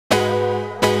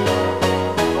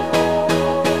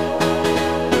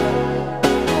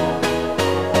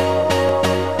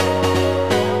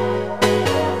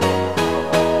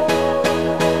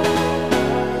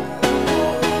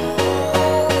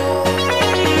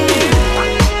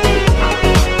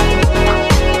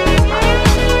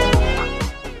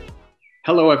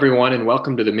Hello, everyone, and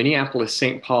welcome to the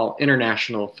Minneapolis-St. Paul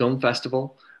International Film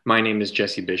Festival. My name is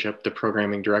Jesse Bishop, the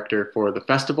programming director for the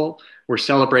festival. We're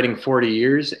celebrating 40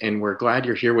 years, and we're glad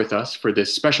you're here with us for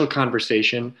this special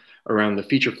conversation around the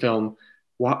feature film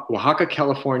Oaxaca,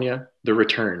 California, The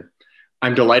Return.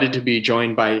 I'm delighted to be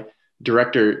joined by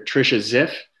director Trisha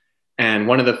Ziff and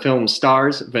one of the film's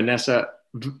stars, Vanessa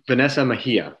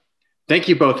Mejia. Thank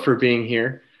you both for being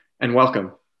here, and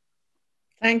welcome.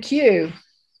 Thank you.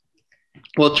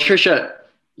 Well, Trisha,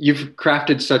 you've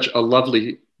crafted such a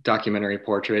lovely documentary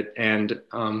portrait, and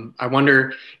I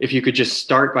wonder if you could just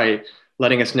start by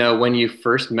letting us know when you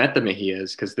first met the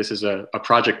Mejias, because this is a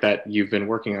project that you've been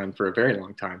working on for a very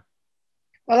long time.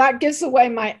 Well, that gives away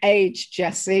my age,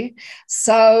 Jesse.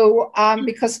 So,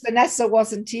 because Vanessa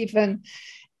wasn't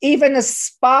even a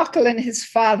sparkle in his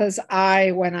father's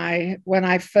eye when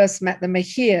I first met the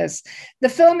Mejias. The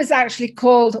film is actually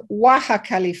called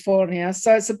Oaxacalifornia,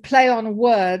 so it's a play on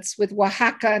words with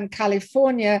Oaxaca and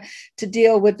California to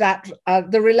deal with that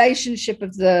the relationship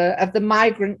of the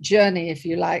migrant journey, if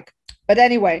you like. But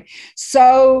anyway,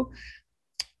 so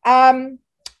I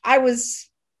was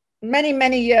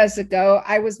many years ago,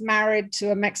 I was married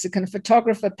to a Mexican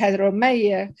photographer, Pedro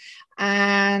Mejia,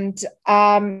 and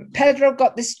Pedro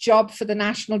got this job for the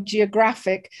National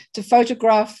Geographic to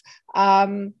photograph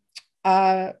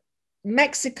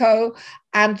Mexico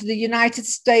and the United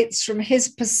States from his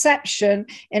perception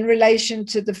in relation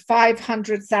to the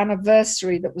 500th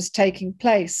anniversary that was taking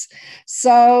place.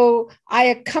 So I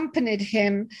accompanied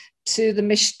him to the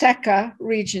Mixteca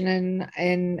region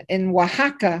in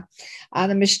Oaxaca,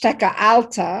 the Mixteca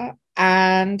Alta.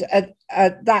 And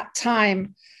at that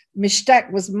time,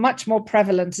 Mixtec was much more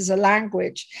prevalent as a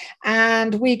language.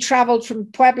 And we traveled from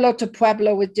pueblo to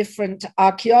pueblo with different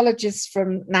archaeologists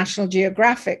from National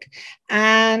Geographic.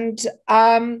 And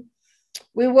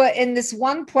we were in this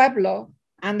one pueblo,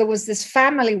 and there was this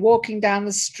family walking down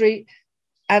the street,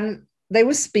 and they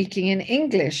were speaking in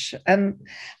English. And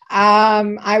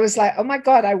I was like, oh my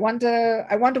God, I wonder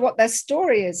what their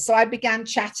story is. So I began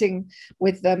chatting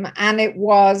with them, and it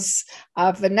was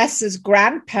Vanessa's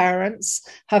grandparents,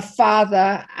 her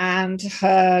father, and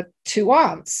her two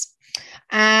aunts.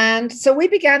 And so we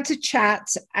began to chat,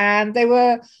 and they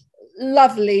were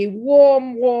lovely,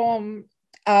 warm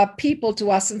people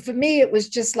to us. And for me, it was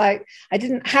just like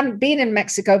hadn't been in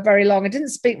Mexico very long. I didn't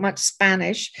speak much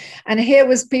Spanish, and here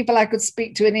was people I could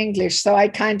speak to in English. So I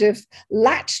kind of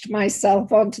latched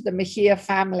myself onto the Mejia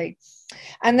family.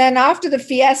 And then after the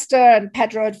fiesta and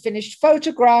Pedro had finished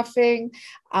photographing,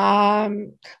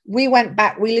 we went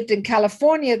back. We lived in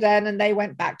California then, and they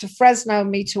went back to Fresno,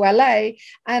 me to LA.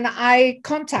 And I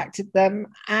contacted them,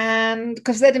 and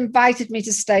because they'd invited me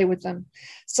to stay with them.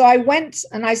 So I went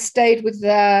and I stayed with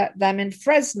them in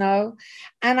Fresno.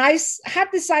 And I had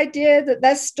this idea that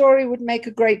their story would make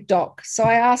a great doc. So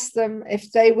I asked them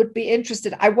if they would be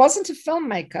interested. I wasn't a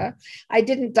filmmaker. I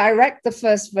didn't direct the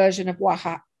first version of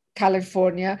Oaxaca,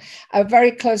 California. A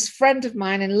very close friend of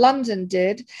mine in London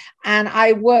did, and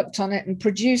I worked on it and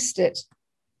produced it.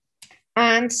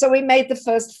 And so we made the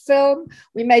first film.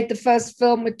 We made the first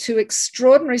film with two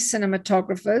extraordinary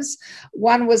cinematographers.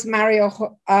 One was Mario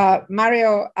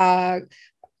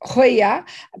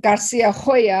Garcia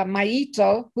Hoya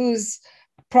Maito, who's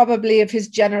probably of his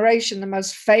generation, the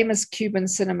most famous Cuban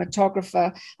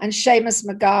cinematographer, and Seamus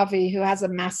McGarvey, who has a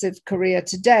massive career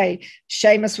today.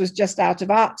 Seamus was just out of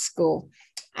art school.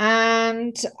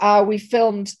 And we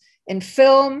filmed in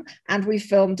film, and we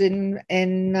filmed in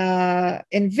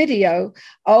video,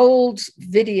 old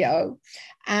video.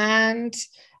 And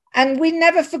we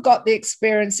never forgot the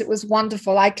experience. It was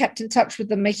wonderful. I kept in touch with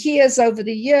the Mejias over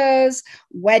the years,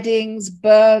 weddings,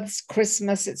 births,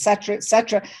 Christmas, etc.,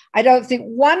 etc. I don't think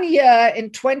 1 year in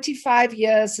 25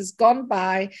 years has gone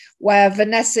by where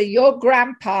Vanessa, your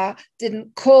grandpa,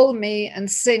 didn't call me and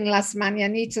sing Las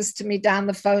Mañanitas to me down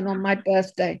the phone on my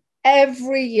birthday.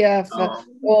 Every year for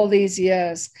all these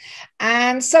years.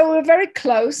 And so we were very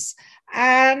close.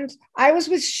 And I was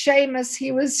with Seamus.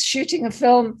 He was shooting a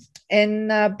film in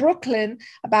Brooklyn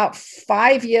about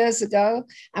 5 years ago,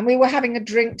 and we were having a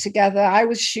drink together. I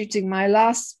was shooting my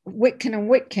last Witkin and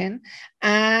Witkin,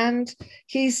 and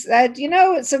he said, you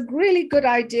know, it's a really good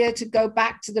idea to go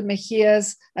back to the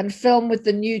Mejias and film with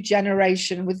the new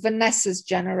generation, with Vanessa's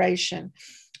generation.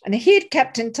 And he had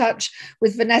kept in touch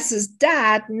with Vanessa's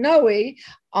dad, Noe,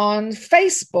 on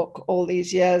Facebook all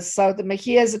these years. So the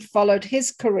Mejias had followed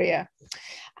his career.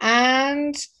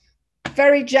 And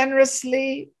very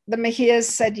generously, the Mejias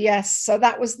said yes. So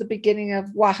that was the beginning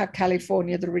of Oaxaca,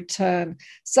 California, The Return.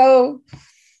 So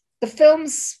the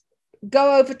films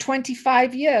go over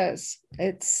 25 years.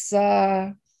 It's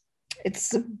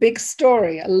It's a big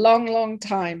story, a long, long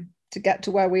time to get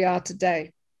to where we are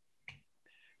today.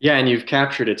 Yeah, and you've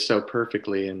captured it so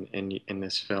perfectly in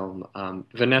this film.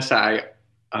 Vanessa,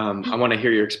 I want to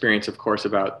hear your experience, of course,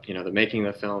 about the making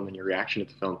of the film and your reaction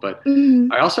to the film. But Mhm.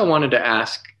 I also wanted to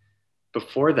ask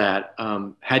before that,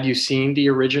 had you seen the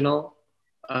original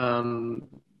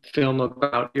film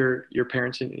about your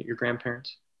parents and your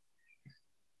grandparents?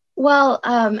 Well,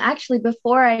 actually,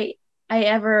 before I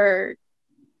ever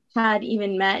had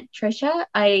even met Trisha,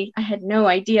 I had no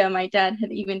idea my dad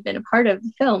had even been a part of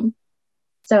the film.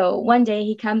 So one day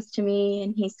he comes to me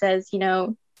and he says, you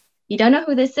don't know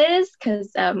who this is?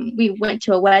 Because we went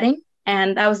to a wedding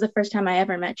and that was the first time I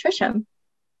ever met Trisha.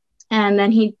 And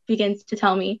then he begins to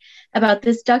tell me about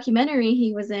this documentary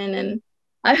he was in. And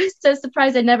I was so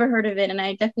surprised. I'd never heard of it and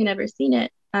I definitely never seen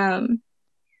it.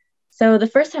 So the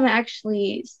first time I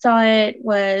actually saw it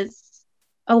was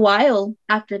a while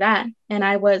after that. And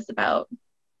I was about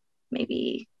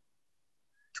maybe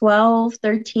 12,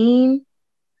 13.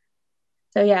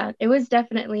 So yeah, it was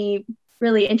definitely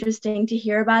really interesting to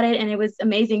hear about it. And it was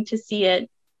amazing to see it.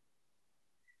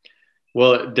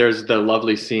 Well, there's the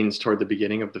lovely scenes toward the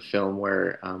beginning of the film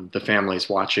where the family's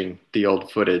watching the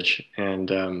old footage. And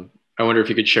I wonder if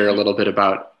you could share a little bit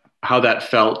about how that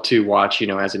felt to watch,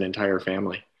 as an entire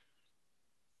family.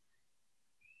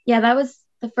 Yeah, that was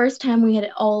the first time we had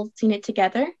all seen it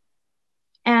together.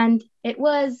 And it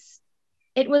was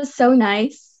so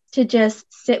nice to just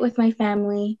sit with my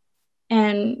family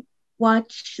and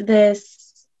watch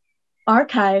this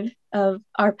archive of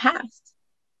our past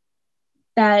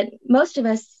that most of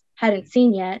us hadn't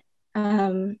seen yet.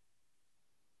 And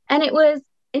it was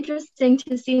interesting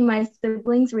to see my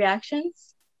siblings'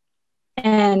 reactions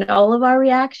and all of our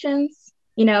reactions.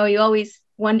 You always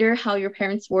wonder how your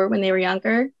parents were when they were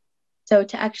younger. So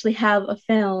to actually have a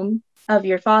film of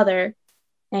your father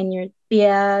and your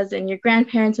tias and your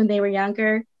grandparents when they were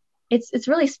younger, it's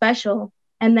really special.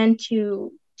 And then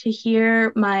to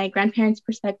hear my grandparents'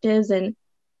 perspectives and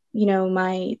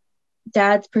my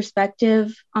dad's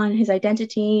perspective on his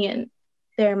identity and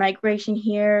their migration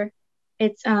here,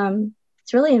 it's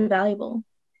really invaluable,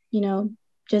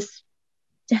 just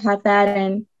to have that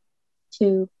and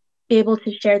to be able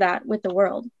to share that with the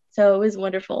world. So it was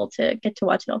wonderful to get to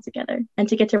watch it all together and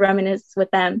to get to reminisce with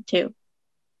them too.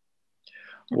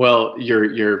 Well,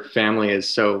 your family is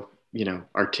so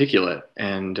articulate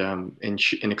and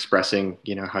in expressing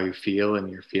how you feel and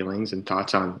your feelings and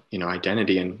thoughts on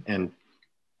identity and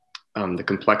the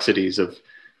complexities of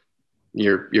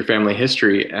your family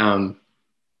history. And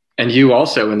you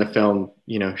also in the film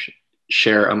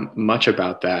share much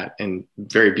about that and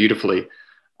very beautifully.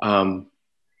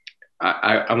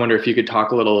 I wonder if you could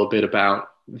talk a little bit about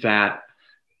that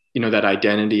that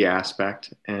identity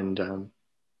aspect and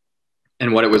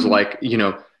what it was like,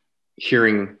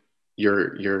 hearing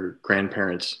your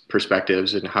grandparents'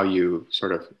 perspectives and how you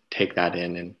sort of take that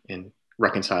in and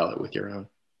reconcile it with your own.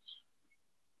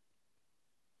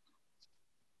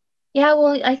 Yeah,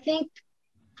 well, I think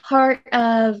part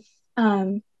of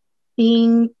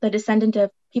being the descendant of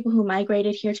people who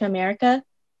migrated here to America,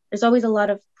 there's always a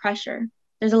lot of pressure.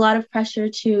 There's a lot of pressure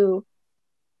to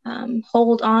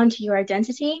hold on to your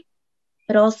identity,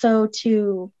 but also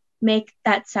to make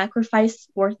that sacrifice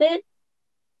worth it.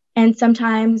 And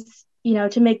sometimes,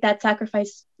 to make that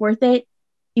sacrifice worth it,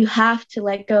 you have to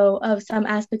let go of some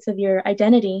aspects of your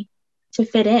identity to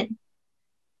fit in.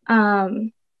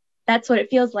 That's what it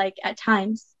feels like at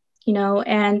times,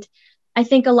 and I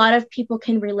think a lot of people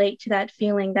can relate to that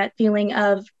feeling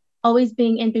of always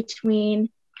being in between,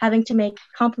 having to make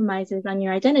compromises on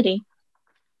your identity.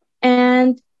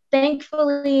 And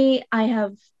thankfully, I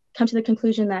have come to the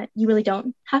conclusion that you really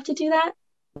don't have to do that.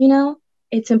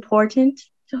 It's important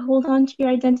to hold on to your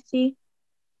identity.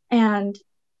 And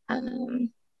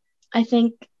I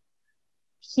think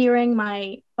hearing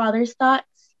my father's thoughts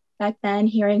back then,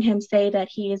 hearing him say that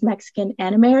he is Mexican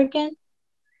and American,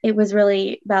 it was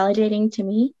really validating to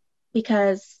me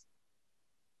because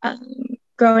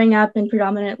growing up in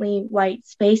predominantly white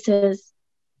spaces,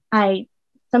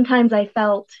 sometimes I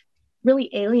felt really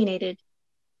alienated.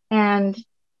 And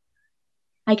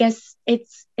I guess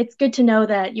it's good to know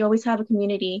that you always have a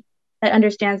community that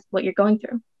understands what you're going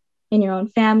through in your own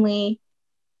family,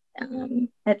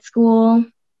 at school,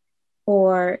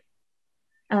 or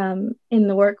in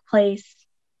the workplace,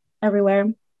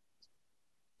 everywhere.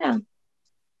 Yeah.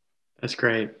 That's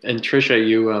great. And Trisha,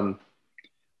 you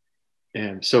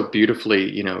so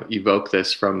beautifully, evoke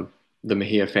this from the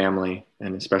Mejia family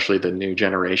and especially the new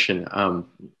generation.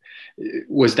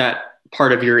 Was that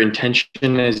part of your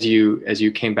intention as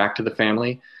you came back to the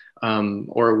family,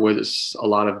 or was a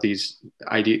lot of these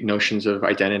notions of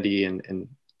identity and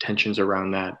tensions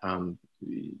around that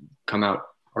come out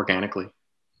organically?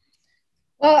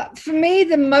 Well, for me,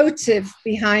 the motive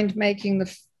behind making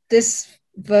this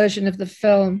version of the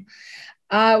film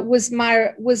was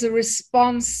a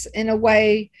response in a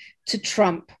way to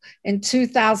Trump in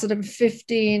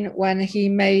 2015 when he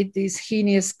made these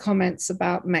heinous comments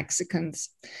about Mexicans.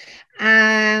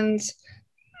 And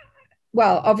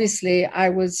well, obviously I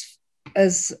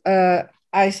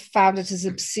found it as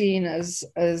obscene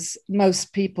as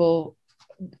most people,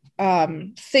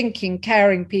 thinking,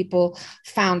 caring people,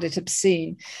 found it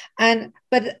obscene.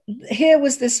 But here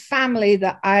was this family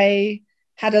that I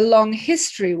had a long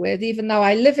history with, even though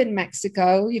I live in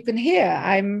Mexico. You can hear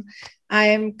I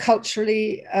am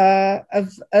culturally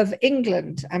of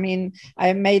England. I mean,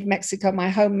 I made Mexico my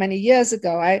home many years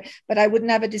ago, but I would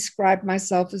never describe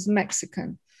myself as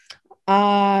Mexican.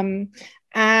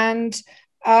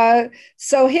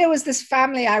 So here was this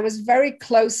family I was very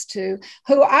close to,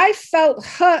 who I felt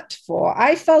hurt for.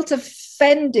 I felt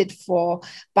offended for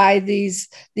by these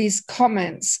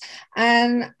comments,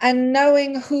 and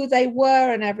knowing who they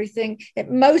were and everything, it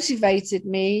motivated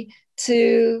me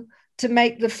to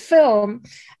make the film,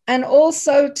 and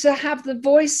also to have the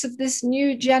voice of this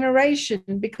new generation,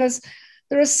 because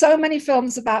there are so many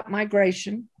films about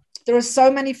migration. There are so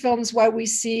many films where we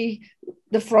see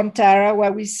the frontera,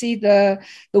 where we see the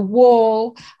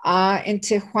wall in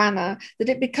Tijuana, that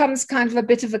it becomes kind of a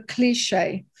bit of a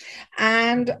cliche,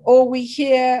 or we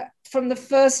hear from the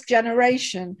first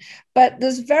generation, but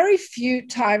there's very few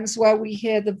times where we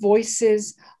hear the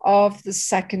voices of the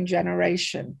second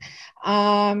generation.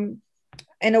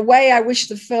 In a way, I wish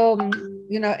the film,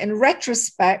 in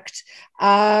retrospect,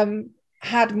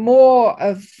 had more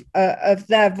of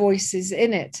their voices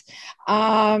in it.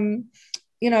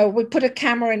 We put a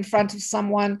camera in front of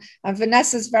someone, and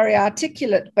Vanessa's very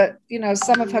articulate, but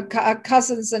some of her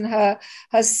cousins and her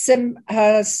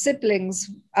siblings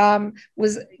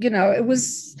it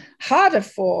was harder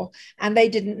for, and they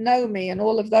didn't know me and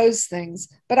all of those things.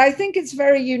 But I think it's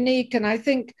very unique, and I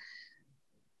think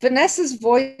Vanessa's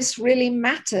voice really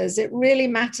matters. It really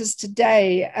matters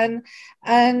today, and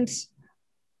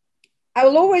I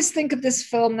will always think of this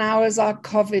film now as our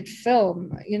COVID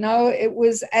film. It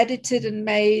was edited and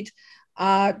made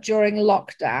during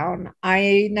lockdown.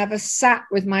 I never sat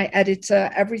with my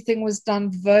editor. Everything was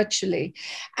done virtually.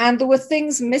 And there were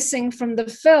things missing from the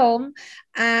film,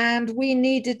 and we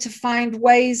needed to find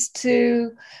ways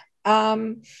to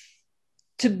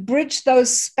bridge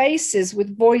those spaces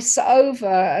with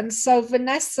voiceover. And so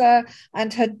Vanessa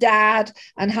and her dad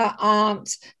and her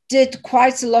aunt did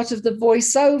quite a lot of the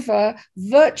voiceover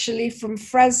virtually from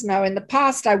Fresno. In the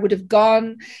past, I'd have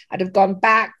gone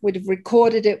back, would have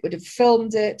recorded it, would have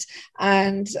filmed it,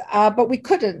 but we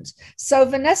couldn't. So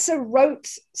Vanessa wrote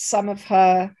some of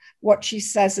what she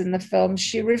says in the film.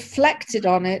 She reflected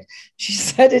on it. She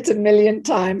said it a million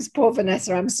times. Poor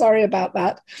Vanessa, I'm sorry about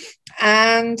that.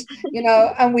 And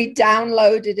we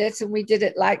downloaded it, and we did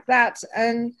it like that.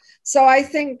 And so I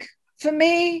think, for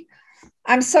me,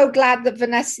 I'm so glad that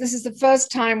Vanessa, this is the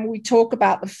first time we talk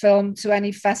about the film to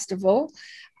any festival.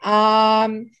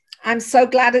 I'm so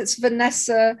glad it's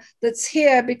Vanessa that's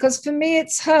here, because for me,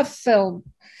 it's her film.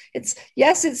 It's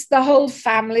the whole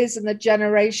families and the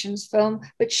generations film,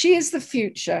 but she is the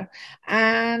future,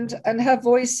 and her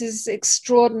voice is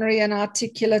extraordinary and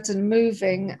articulate and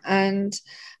moving. And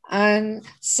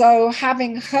so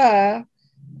having her,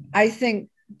 I think,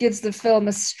 gives the film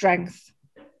a strength.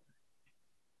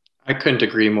 I couldn't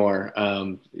agree more,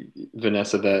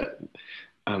 Vanessa. That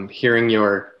hearing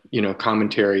your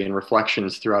commentary and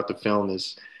reflections throughout the film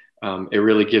is it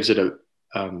really gives it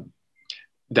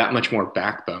that much more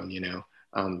backbone,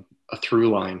 a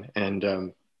through line,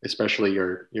 and especially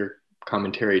your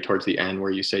commentary towards the end,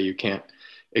 where you say you can't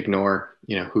ignore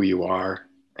who you are,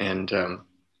 and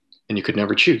you could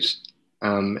never choose,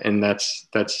 and that's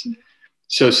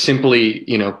so simply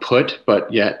put,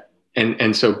 but yet.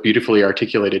 And so beautifully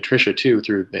articulated, Trisha, too,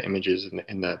 through the images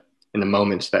and the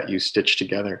moments that you stitched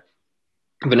together.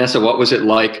 Vanessa, what was it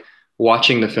like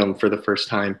watching the film for the first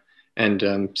time, and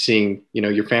seeing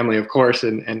your family, of course,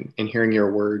 and hearing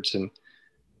your words? And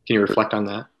can you reflect on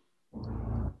that?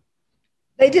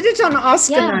 They did it on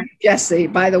Oscar night, Jesse,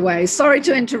 by the way. Sorry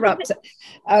to interrupt,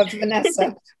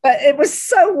 Vanessa, but it was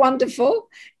so wonderful.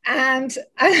 And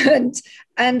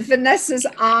Vanessa's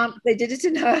aunt, they did it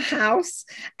in her house,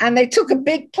 and they took a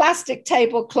big plastic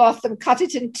tablecloth and cut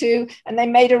it in two, and they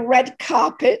made a red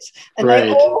carpet, and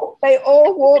right. they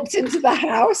all walked into the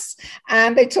house,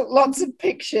 and they took lots of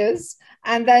pictures.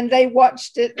 And then they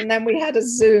watched it, and then we had a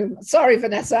Zoom. Sorry,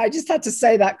 Vanessa, I just had to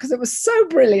say that because it was so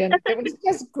brilliant. It was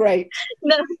just great.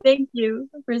 No, thank you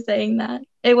for saying that.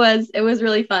 It was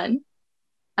really fun.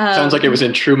 Sounds like it was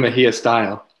in true Mejia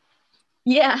style.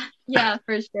 Yeah,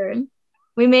 for sure.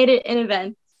 We made it an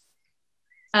event.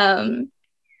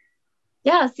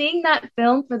 Yeah, seeing that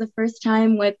film for the first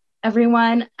time with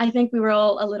everyone, I think we were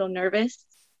all a little nervous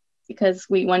because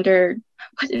we wondered,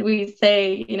 what did we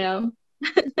say, you know?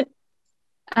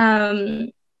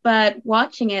 But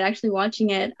actually watching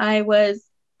it, I was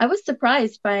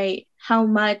surprised by how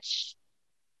much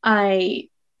I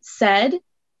said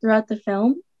throughout the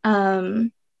film.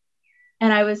 And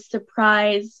I was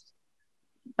surprised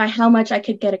by how much I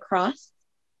could get across.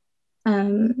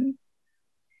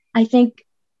 I think,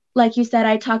 like you said,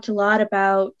 I talked a lot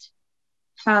about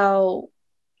how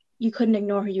you couldn't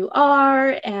ignore who you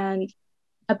are, and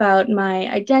about my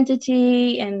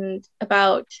identity, and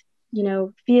about, you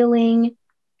know, feeling.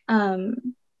 I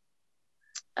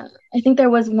think there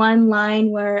was one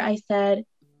line where I said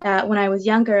that when I was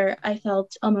younger, I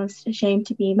felt almost ashamed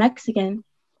to be Mexican,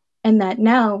 and that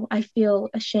now I feel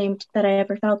ashamed that I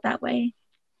ever felt that way.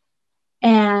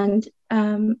 And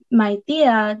my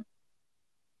tia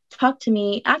talked to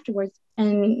me afterwards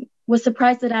and was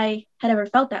surprised that I had ever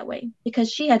felt that way, because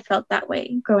she had felt that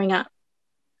way growing up.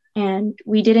 And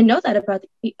we didn't know that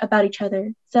about each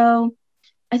other. So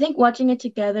I think watching it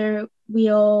together, we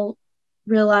all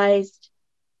realized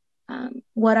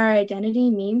what our identity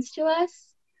means to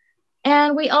us.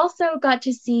 And we also got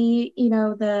to see, you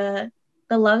know, the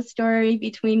love story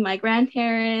between my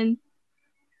grandparents,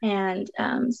 and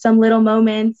some little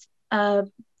moments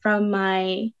from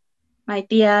my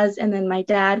tias and then my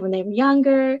dad when they were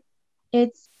younger.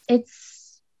 It's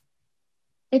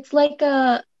like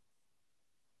a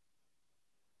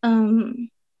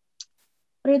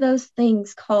what are those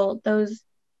things called? Those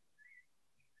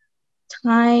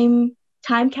time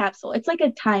capsule. It's like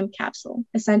a time capsule,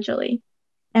 essentially.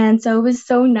 And so it was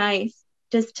so nice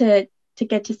just to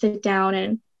get to sit down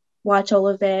and watch all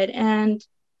of it and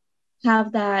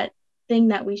have that thing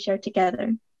that we share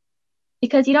together.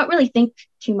 Because you don't really think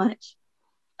too much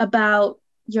about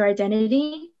your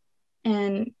identity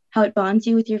and how it bonds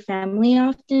you with your family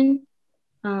often.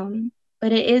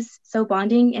 But it is so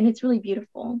bonding, and it's really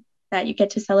beautiful that you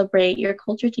get to celebrate your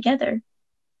culture together,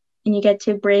 and you get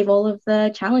to brave all of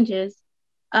the challenges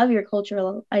of your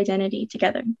cultural identity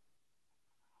together.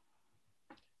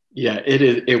 Yeah,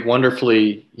 it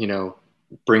wonderfully, you know,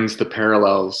 brings the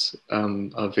parallels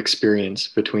of experience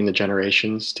between the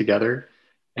generations together,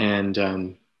 and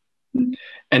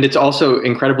and it's also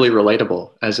incredibly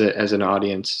relatable as an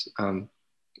audience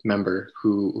member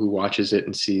who watches it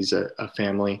and sees a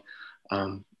family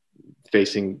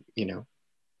facing, you know,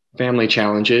 family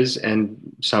challenges and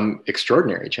some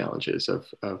extraordinary challenges of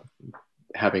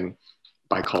having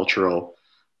bicultural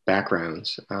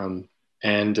backgrounds. And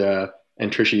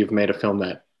Trisha, you've made a film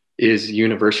that is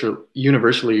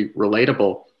universally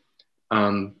relatable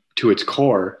to its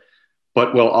core,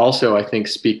 but will also, I think,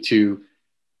 speak to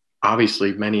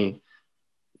obviously many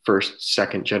first,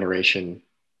 second generation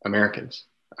Americans,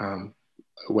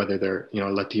 whether they're, you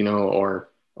know, Latino or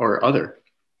other.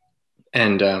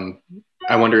 And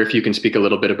I wonder if you can speak a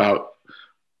little bit about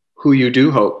who you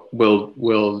do hope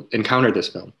will encounter this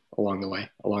film along the way,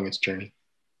 along its journey.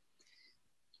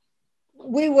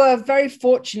 We were very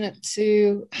fortunate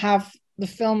to have the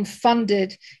film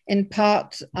funded in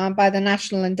part by the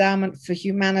National Endowment for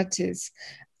Humanities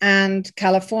and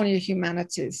California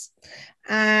Humanities.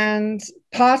 And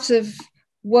part of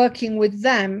working with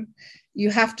them,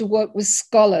 you have to work with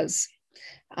scholars.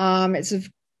 It's a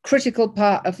critical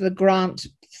part of the grant.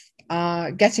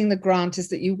 Getting the grant is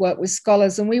that you work with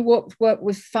scholars, and we work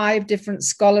with 5 different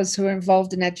scholars who are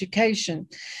involved in education.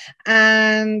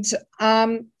 And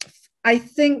I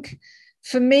think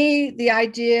for me,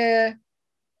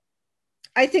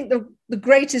 I think the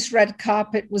greatest red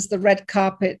carpet was the red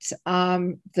carpet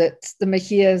that the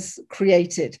Mejias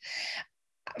created.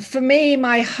 For me,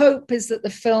 my hope is that the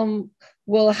film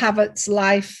will have its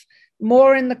life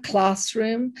more in the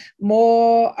classroom,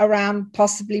 more around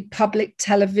possibly public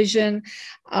television,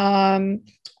 to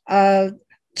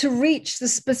reach the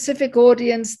specific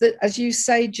audience that, as you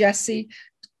say, Jessie,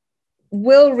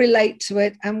 will relate to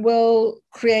it and will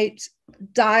create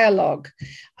dialogue.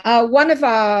 One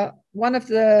of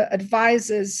the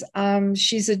advisors,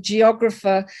 she's a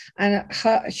geographer, and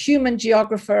a human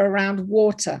geographer around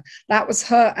water. That was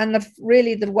her, and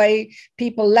really the way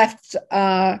people left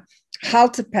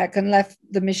Haltepec and left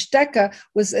the Mixteca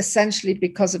was essentially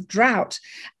because of drought.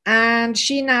 And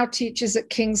she now teaches at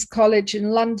King's College in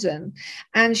London.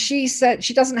 And she said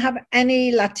she doesn't have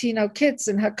any Latino kids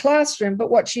in her classroom, but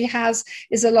what she has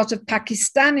is a lot of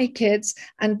Pakistani kids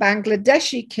and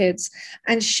Bangladeshi kids.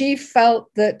 And she felt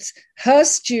that her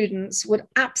students would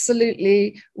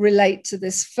absolutely relate to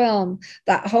this film,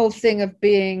 that whole thing of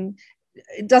being,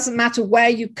 it doesn't matter where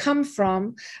you come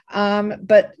from,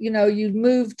 but you know, you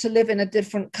move to live in a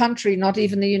different country, not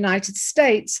even the United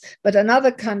States, but another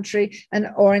country,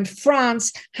 or in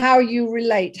France, how you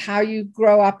relate, how you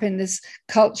grow up in this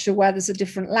culture where there's a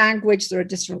different language, there are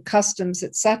different customs,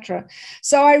 etc.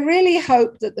 So I really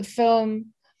hope that the film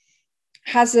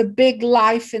has a big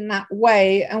life in that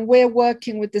way. And we're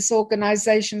working with this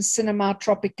organization, Cinema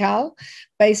Tropical,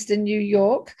 based in New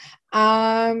York,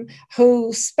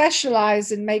 who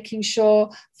specialize in making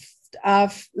sure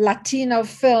Latino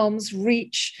films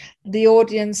reach the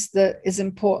audience that is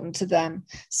important to them.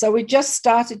 So we just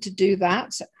started to do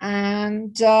that.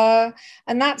 And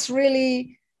that's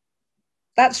really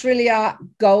our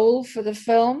goal for the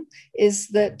film, is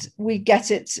that we get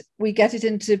it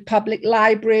into public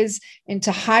libraries,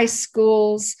 into high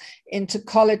schools, into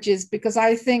colleges, because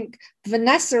I think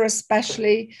Vanessa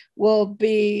especially will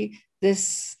be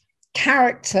this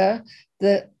character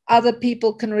that other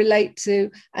people can relate to,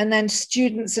 and then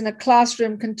students in a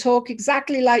classroom can talk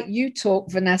exactly like you talk,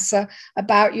 Vanessa,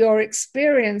 about your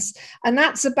experience, and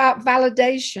that's about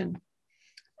validation.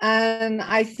 And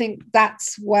I think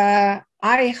that's where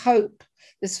I hope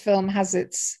this film has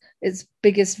its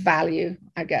biggest value,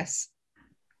 I guess.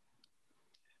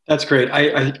 That's great.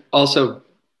 I also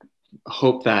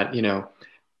hope that, you know,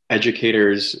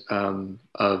 educators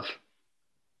of,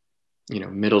 you know,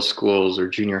 middle schools or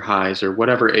junior highs or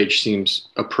whatever age seems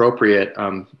appropriate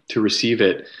to receive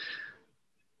it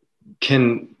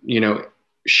can, you know,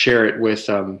 share it with,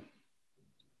 you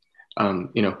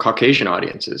know, Caucasian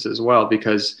audiences as well,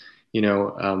 because, you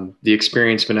know, the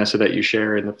experience, Vanessa, that you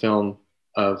share in the film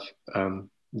of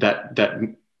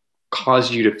that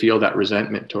caused you to feel that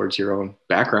resentment towards your own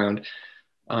background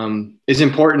is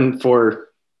important for,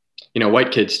 you know,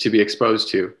 white kids to be exposed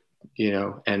to, you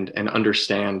know, and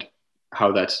understand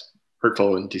how that's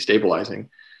hurtful and destabilizing.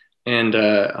 And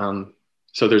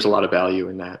so there's a lot of value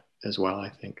in that as well, I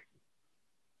think.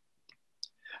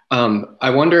 I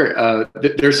wonder,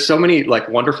 there's so many like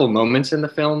wonderful moments in the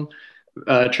film,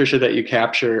 Trisha, that you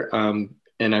capture.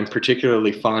 And I'm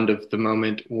particularly fond of the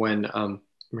moment when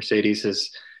Mercedes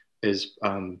is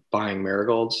buying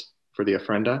marigolds for the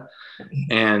ofrenda.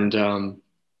 And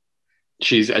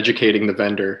she's educating the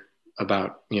vendor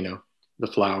about, you know, the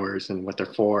flowers and what they're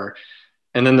for.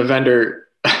 And then the vendor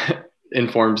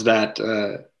informs that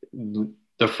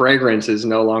the fragrance is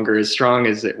no longer as strong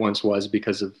as it once was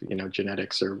because of, you know,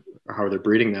 genetics or how they're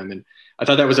breeding them. And I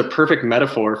thought that was a perfect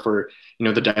metaphor for, you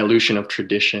know, the dilution of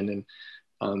tradition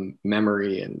and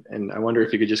memory. And I wonder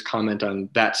if you could just comment on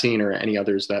that scene or any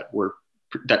others that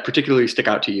particularly stick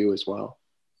out to you as well.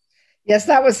 Yes,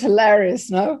 that was hilarious,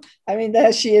 no? I mean,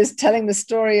 there she is telling the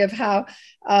story of how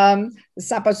the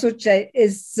Zapasuche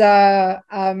is, I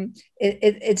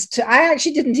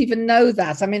actually didn't even know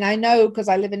that. I mean, I know because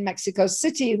I live in Mexico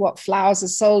City what flowers are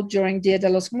sold during Dia de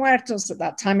los Muertos at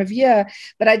that time of year,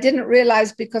 but I didn't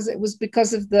realize because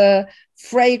of the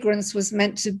fragrance was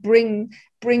meant to bring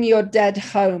your dead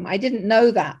home. I didn't know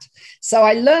that. So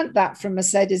I learned that from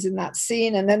Mercedes in that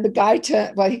scene. And then the guy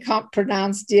he can't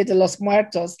pronounce Dia de los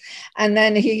Muertos. And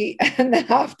then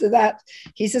after that,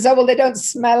 he says, oh, well, they don't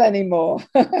smell anymore.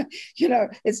 You know,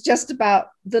 it's just about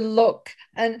the look.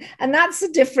 And that's the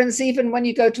difference, even when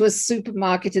you go to a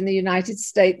supermarket in the United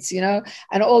States, you know,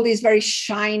 and all these very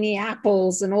shiny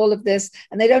apples and all of this,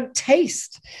 and they don't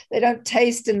taste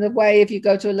in the way if you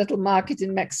go to a little market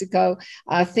in Mexico,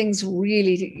 things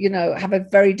really, you know, have a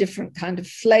very different kind of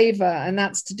flavor. And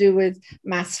that's to do with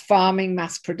mass farming,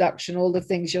 mass production, all the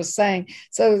things you're saying.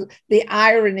 So the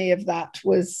irony of that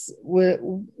was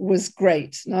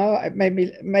great. No, it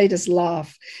made us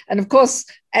laugh. And of course,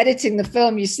 editing the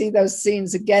film, you see those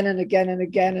scenes again and again and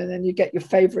again, and then you get your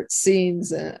favorite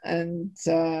scenes, and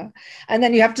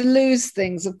then you have to lose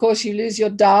things. Of course, you lose your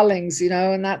darlings, you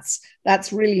know, and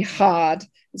that's really hard.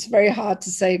 It's very hard to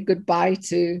say goodbye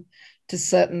to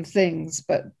certain things,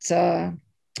 but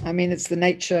I mean, it's the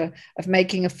nature of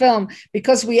making a film.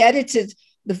 Because we edited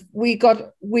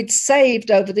we'd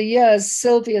saved over the years.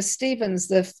 Sylvia Stevens,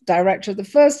 the director of the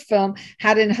first film,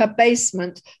 had in her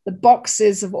basement the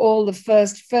boxes of all the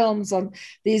first films on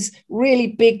these really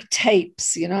big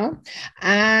tapes,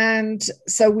 and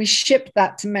so we shipped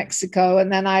that to Mexico,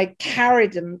 and then I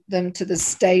carried them to the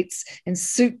States in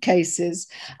suitcases,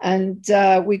 and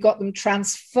we got them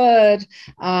transferred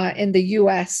in the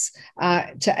US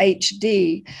to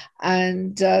HD,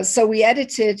 and so we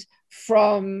edited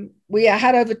we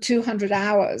had over 200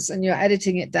 hours, and you're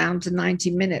editing it down to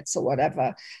 90 minutes or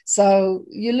whatever. So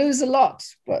you lose a lot,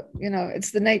 but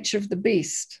it's the nature of the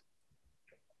beast.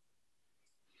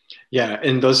 Yeah,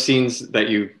 and those scenes that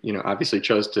you obviously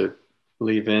chose to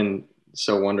leave in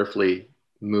so wonderfully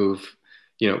move,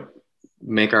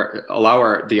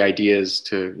 allow the ideas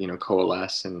to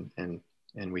coalesce, and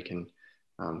we can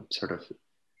sort of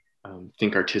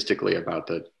think artistically about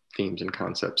the themes and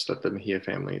concepts that the Mejia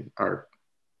family are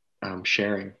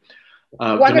sharing.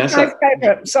 One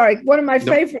of my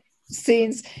favorite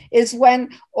scenes is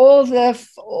when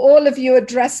all of you are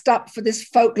dressed up for this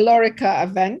folklorica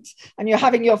event, and you're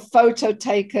having your photo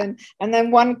taken, and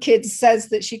then one kid says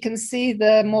that she can see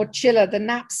the mochila, the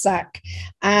knapsack,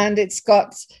 and it's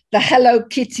got the Hello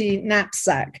Kitty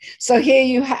knapsack. So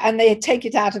here and they take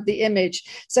it out of the image.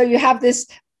 So you have this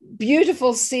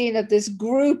beautiful scene of this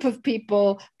group of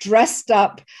people dressed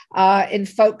up in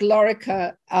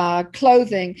folklorica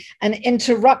clothing and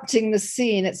interrupting the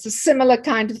scene. It's a similar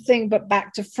kind of thing, but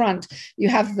back to front. You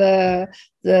have the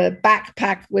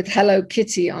backpack with Hello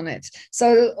Kitty on it.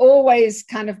 So always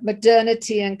kind of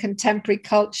modernity and contemporary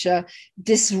culture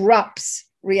disrupts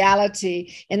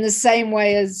reality in the same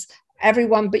way as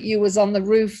everyone but you was on the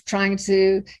roof trying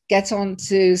to get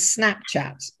onto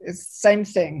Snapchat. It's the same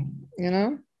thing,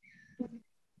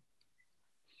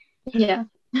 Yeah.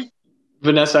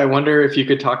 Vanessa, I wonder if you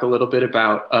could talk a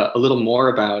little more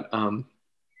about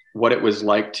what it was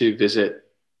like to visit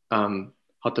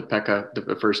Jaltepeque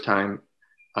the first time,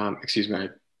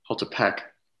 Jaltepec,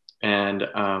 and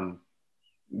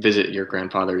visit your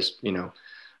grandfather's,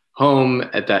 home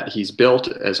that he's built,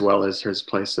 as well as his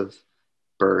place of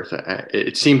birth.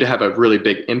 It seemed to have a really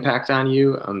big impact on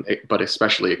you, but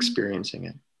especially experiencing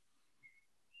it.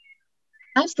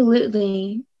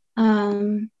 Absolutely.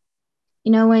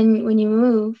 When you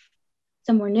move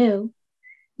somewhere new,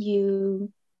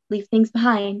 you leave things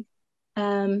behind.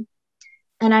 And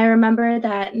I remember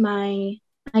that my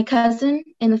cousin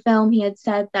in the film, he had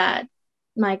said that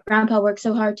my grandpa worked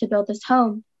so hard to build this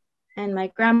home, and my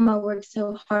grandma worked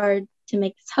so hard to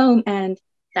make this home, and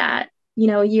that,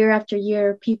 year after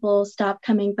year, people stop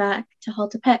coming back to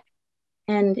Jaltepec.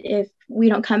 And if we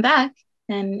don't come back,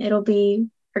 then it'll be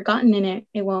forgotten, and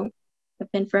it won't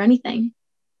have been for anything.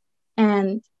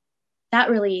 And that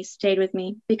really stayed with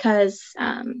me because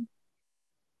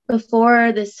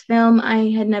before this film,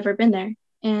 I had never been there.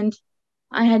 And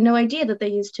I had no idea that they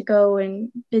used to go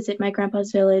and visit my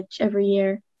grandpa's village every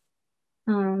year.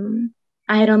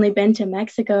 I had only been to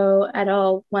Mexico at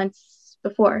all once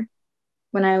before,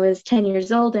 when I was 10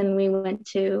 years old, and we went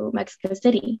to Mexico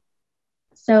City.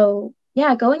 So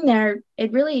yeah, going there,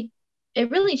 it really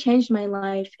changed my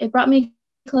life. It brought me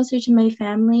closer to my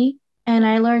family, and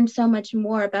I learned so much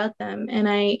more about them. And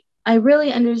I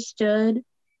really understood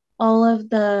all of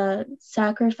the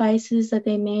sacrifices that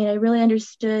they made. I really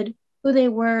understood who they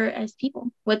were as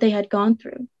people, what they had gone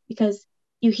through, because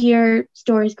you hear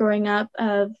stories growing up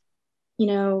of,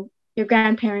 your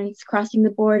grandparents crossing the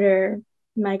border.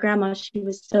 My grandma, she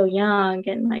was so young,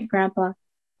 and my grandpa,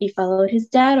 he followed his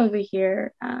dad over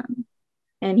here,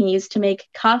 and he used to make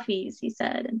coffees, he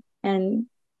said, and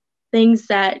things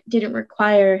that didn't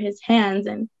require his hands.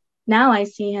 And now I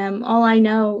see him, all I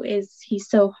know is he's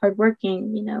so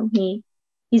hardworking.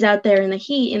 He's out there in the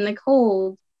heat, in the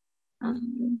cold,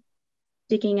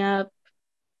 digging up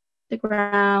the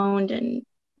ground and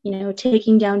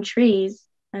taking down trees.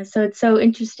 So it's so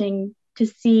interesting to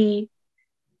see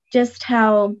just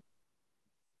how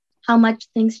much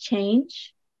things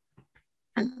change.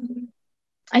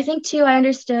 I think too, I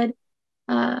understood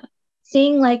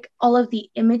seeing like all of the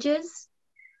images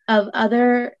of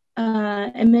other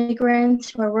immigrants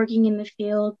who are working in the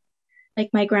field, like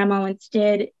my grandma once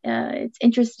did. It's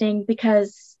interesting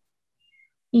because,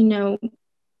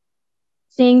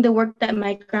 seeing the work that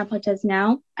my grandpa does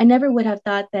now, I never would have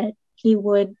thought that he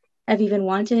would have even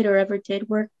wanted or ever did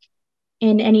work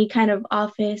in any kind of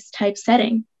office type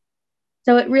setting.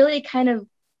 So it really kind of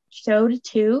showed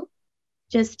too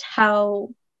just how,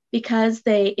 because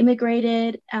they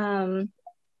immigrated,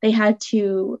 they had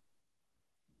to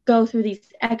go through these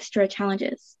extra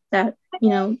challenges that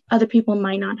other people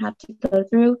might not have to go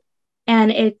through.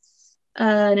 And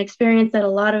an experience that a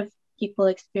lot of people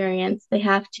experience. They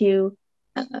have to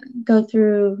go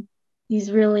through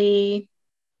these really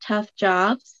tough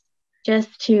jobs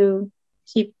just to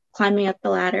keep climbing up the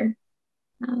ladder.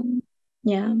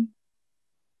 Yeah.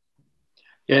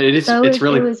 Yeah, it is. So It's it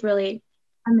really. was really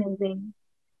amazing.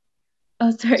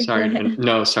 Oh, sorry, go ahead.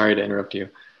 No, sorry to interrupt you.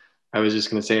 I was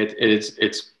just going to say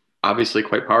it's obviously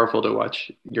quite powerful to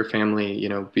watch your family,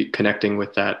 be connecting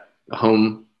with that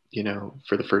home,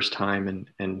 for the first time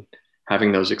and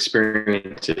having those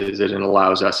experiences. It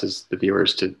allows us as the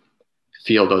viewers to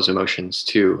feel those emotions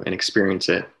too and experience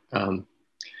it.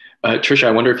 Trisha,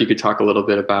 I wonder if you could talk a little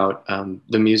bit about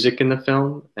the music in the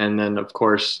film, and then of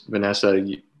course, Vanessa,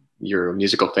 you're a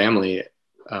musical family,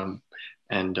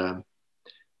 and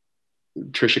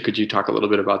Trisha, could you talk a little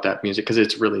bit about that music because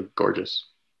it's really gorgeous?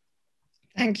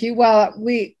 Thank you. Well,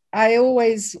 I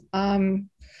always,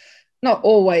 not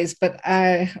always, but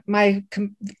I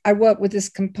work with this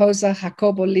composer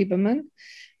Jacobo Lieberman,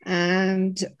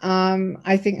 and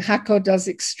I think Jaco does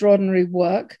extraordinary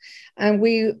work, and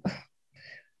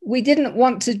we didn't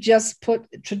want to just put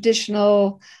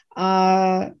traditional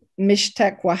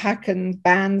Mixtec Oaxacan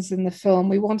bands in the film.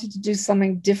 We wanted to do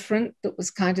something different that was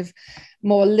kind of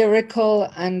more lyrical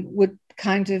and would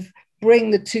kind of bring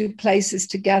the two places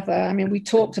together. I mean, we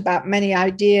talked about many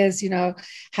ideas,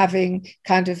 having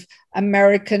kind of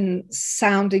American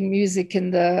sounding music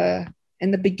in the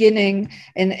beginning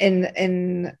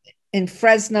in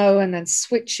Fresno, and then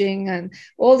switching and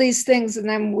all these things. And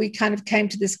then we kind of came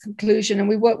to this conclusion, and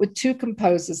we worked with two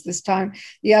composers this time.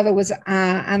 The other was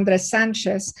Andres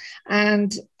Sanchez,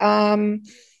 and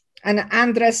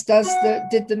Andres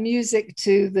did the music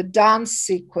to the dance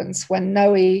sequence when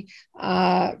Noe,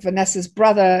 Vanessa's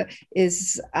brother,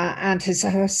 is and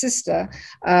her sister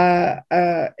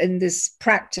in this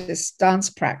dance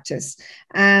practice.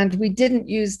 And we didn't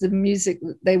use the music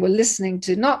that they were listening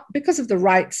to, not because of the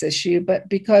rights issue, but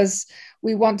because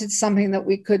we wanted something that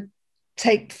we could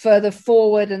take further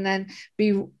forward and then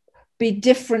be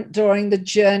different during the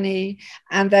journey.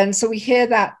 And then so we hear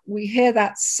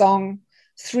that song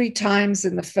 3 times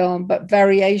in the film, but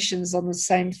variations on the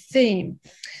same theme.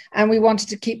 And we wanted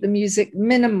to keep the music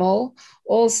minimal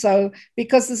also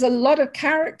because there's a lot of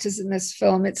characters in this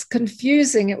film. It's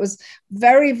confusing. It was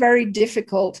very, very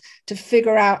difficult to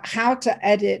figure out how to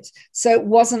edit so it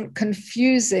wasn't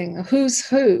confusing who's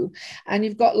who. And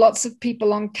you've got lots of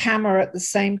people on camera at the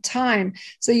same time.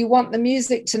 So you want the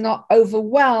music to not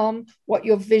overwhelm what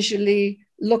you're visually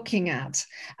looking at.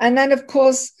 And then, of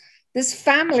course, this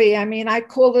family, I mean, I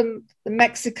call them the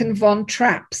Mexican Von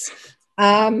Trapps.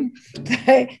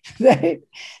 They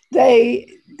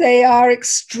are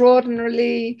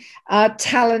extraordinarily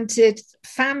talented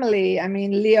family. I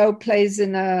mean, Leo plays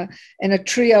in a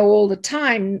trio all the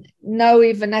time.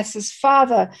 Noe, Vanessa's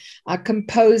father,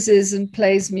 composes and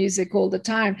plays music all the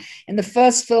time. In the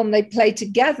first film, they play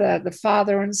together, the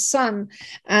father and son,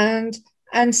 and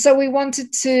so we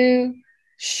wanted to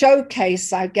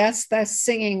showcase, I guess, their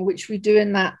singing, which we do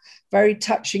in that very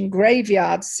touching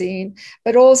graveyard scene,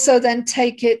 but also then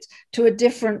take it to a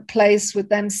different place with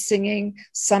them singing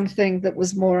something that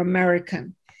was more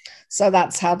American. So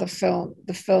that's how the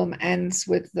film ends,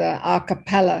 with the a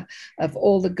cappella of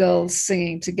all the girls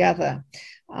singing together.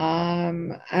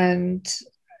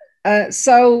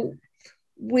 So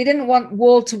we didn't want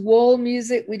wall-to-wall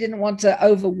music. We didn't want to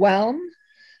overwhelm.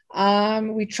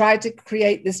 We tried to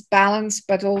create this balance,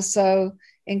 but also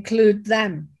include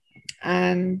them,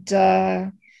 and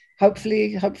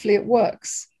hopefully it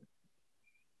works.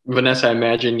 Vanessa, I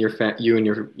imagine you and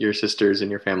your sisters and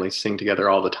your family sing together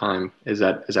all the time. Is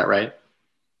that right?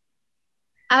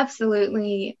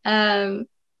 Absolutely.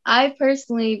 I've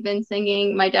personally been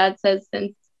singing, my dad says,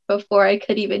 since before I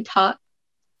could even talk.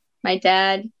 My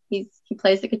dad, he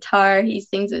plays the guitar, he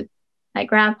sings with my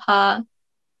grandpa.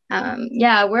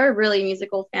 Yeah, we're a really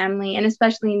musical family, and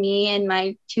especially me and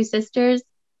my 2 sisters.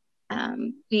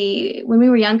 When we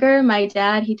were younger, my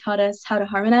dad, he taught us how to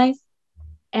harmonize.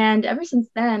 And ever since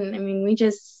then, I mean,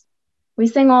 we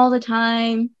sing all the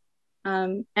time,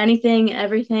 anything,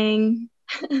 everything.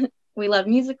 We love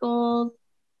musicals.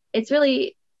 It's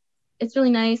really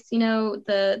nice,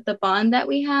 the bond that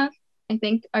we have. I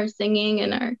think our singing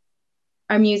and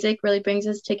our music really brings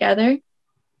us together,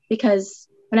 because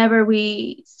whenever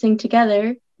we sing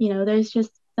together, there's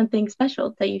just something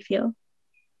special that you feel.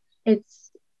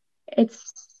 It's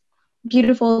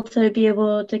beautiful to be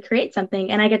able to create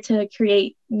something, and I get to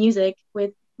create music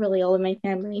with really all of my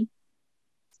family.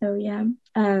 So yeah,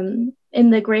 in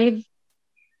the grave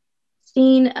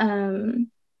scene,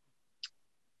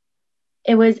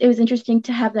 it was interesting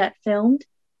to have that filmed,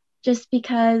 just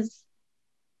because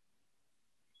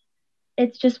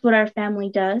it's just what our family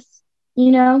does,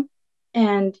 you know?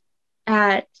 And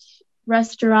at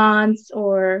restaurants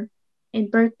or in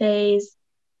birthdays,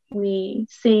 we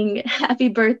sing happy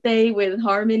birthday with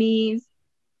harmonies,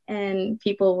 and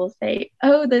people will say,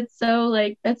 oh, that's so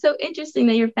interesting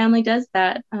that your family does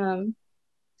that. And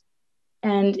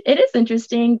it is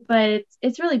interesting, but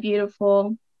it's really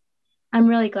beautiful. I'm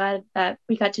really glad that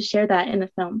we got to share that in the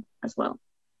film as well.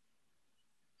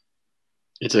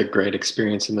 It's a great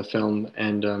experience in the film,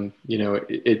 and you know,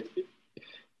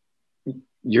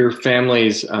 your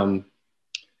family's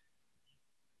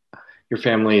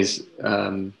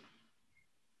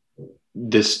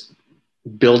this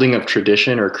building of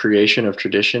tradition or creation of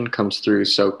tradition comes through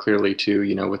so clearly too,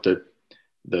 you know, with the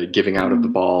giving out of the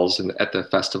balls and at the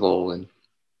festival, and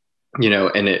you know,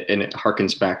 and it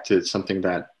harkens back to something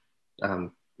that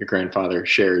your grandfather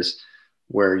shares,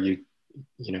 where you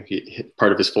know,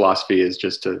 part of his philosophy is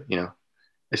just to, you know,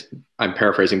 I'm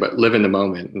paraphrasing, but live in the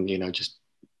moment, and you know, just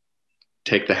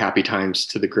take the happy times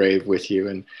to the grave with you,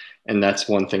 and that's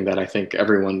one thing that I think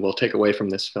everyone will take away from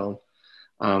this film.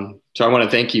 So I want to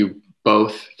thank you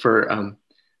both for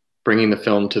bringing the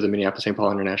film to the Minneapolis-St.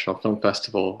 Paul International Film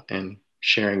Festival and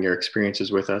sharing your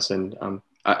experiences with us. And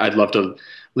I'd love to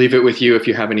leave it with you if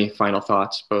you have any final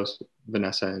thoughts, both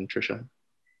Vanessa and Trisha.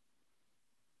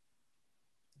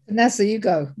 Vanessa, you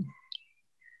go.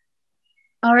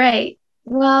 All right.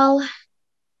 Well,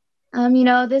 you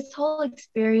know, this whole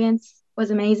experience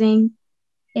was amazing.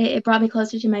 It brought me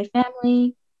closer to my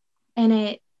family, and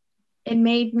it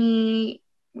made me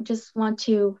just want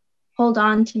to hold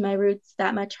on to my roots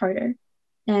that much harder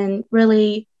and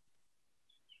really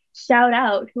shout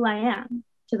out who I am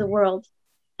to the world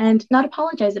and not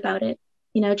apologize about it.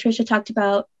 You know, Trisha talked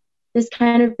about this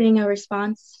kind of being a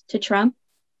response to Trump,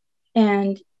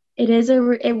 and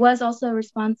it was also a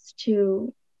response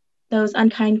to those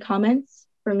unkind comments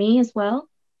for me as well,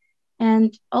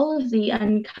 and all of the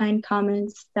unkind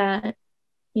comments that,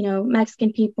 you know,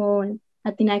 Mexican people and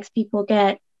Latinx people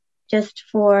get just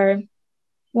for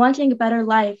wanting a better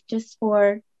life, just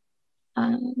for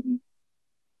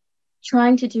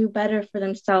trying to do better for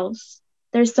themselves.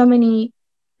 There's so many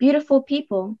beautiful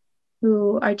people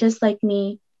who are just like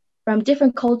me from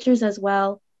different cultures as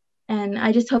well. And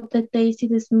I just hope that they see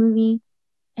this movie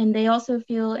and they also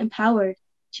feel empowered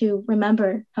to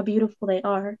remember how beautiful they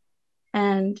are.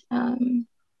 And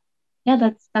yeah,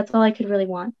 that's all I could really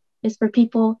want, is for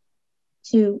people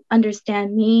to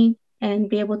understand me and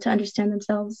be able to understand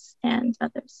themselves and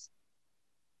others.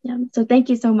 Yeah. So thank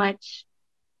you so much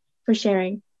for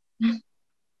sharing.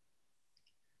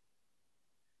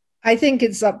 I think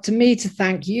it's up to me to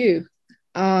thank you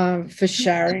for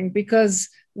sharing, because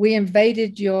we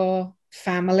invaded your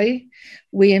family,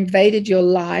 we invaded your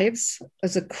lives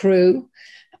as a crew.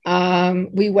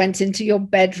 We went into your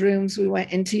bedrooms, we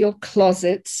went into your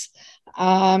closets,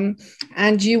 and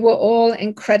you were all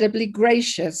incredibly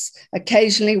gracious.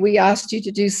 Occasionally we asked you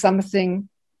to do something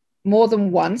more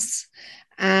than once,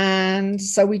 and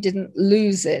so we didn't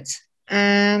lose it.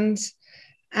 And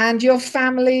your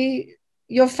family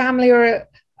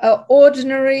are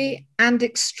ordinary and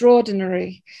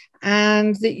extraordinary,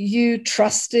 and that you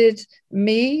trusted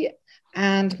me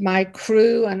and my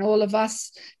crew and all of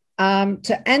us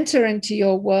to enter into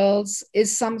your worlds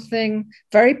is something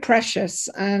very precious.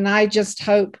 And I just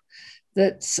hope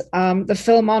that the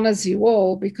film honors you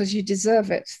all, because you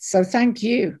deserve it. So thank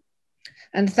you.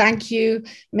 And thank you,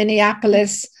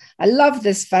 Minneapolis. I love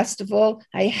this festival.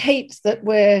 I hate that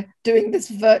we're doing this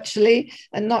virtually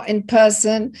and not in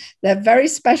person. They're very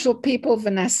special people,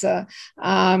 Vanessa.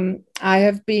 I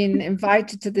have been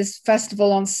invited to this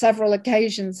festival on several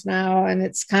occasions now, and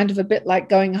it's kind of a bit like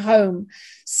going home.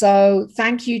 So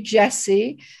thank you,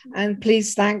 Jessie. And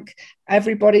please thank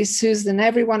everybody, Susan,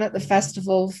 everyone at the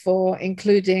festival for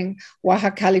including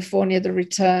Oaxacalifornia, The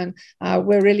Return.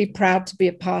 We're really proud to be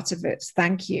a part of it.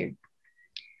 Thank you.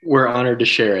 We're honored to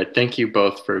share it. Thank you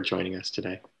both for joining us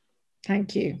today.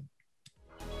 Thank you.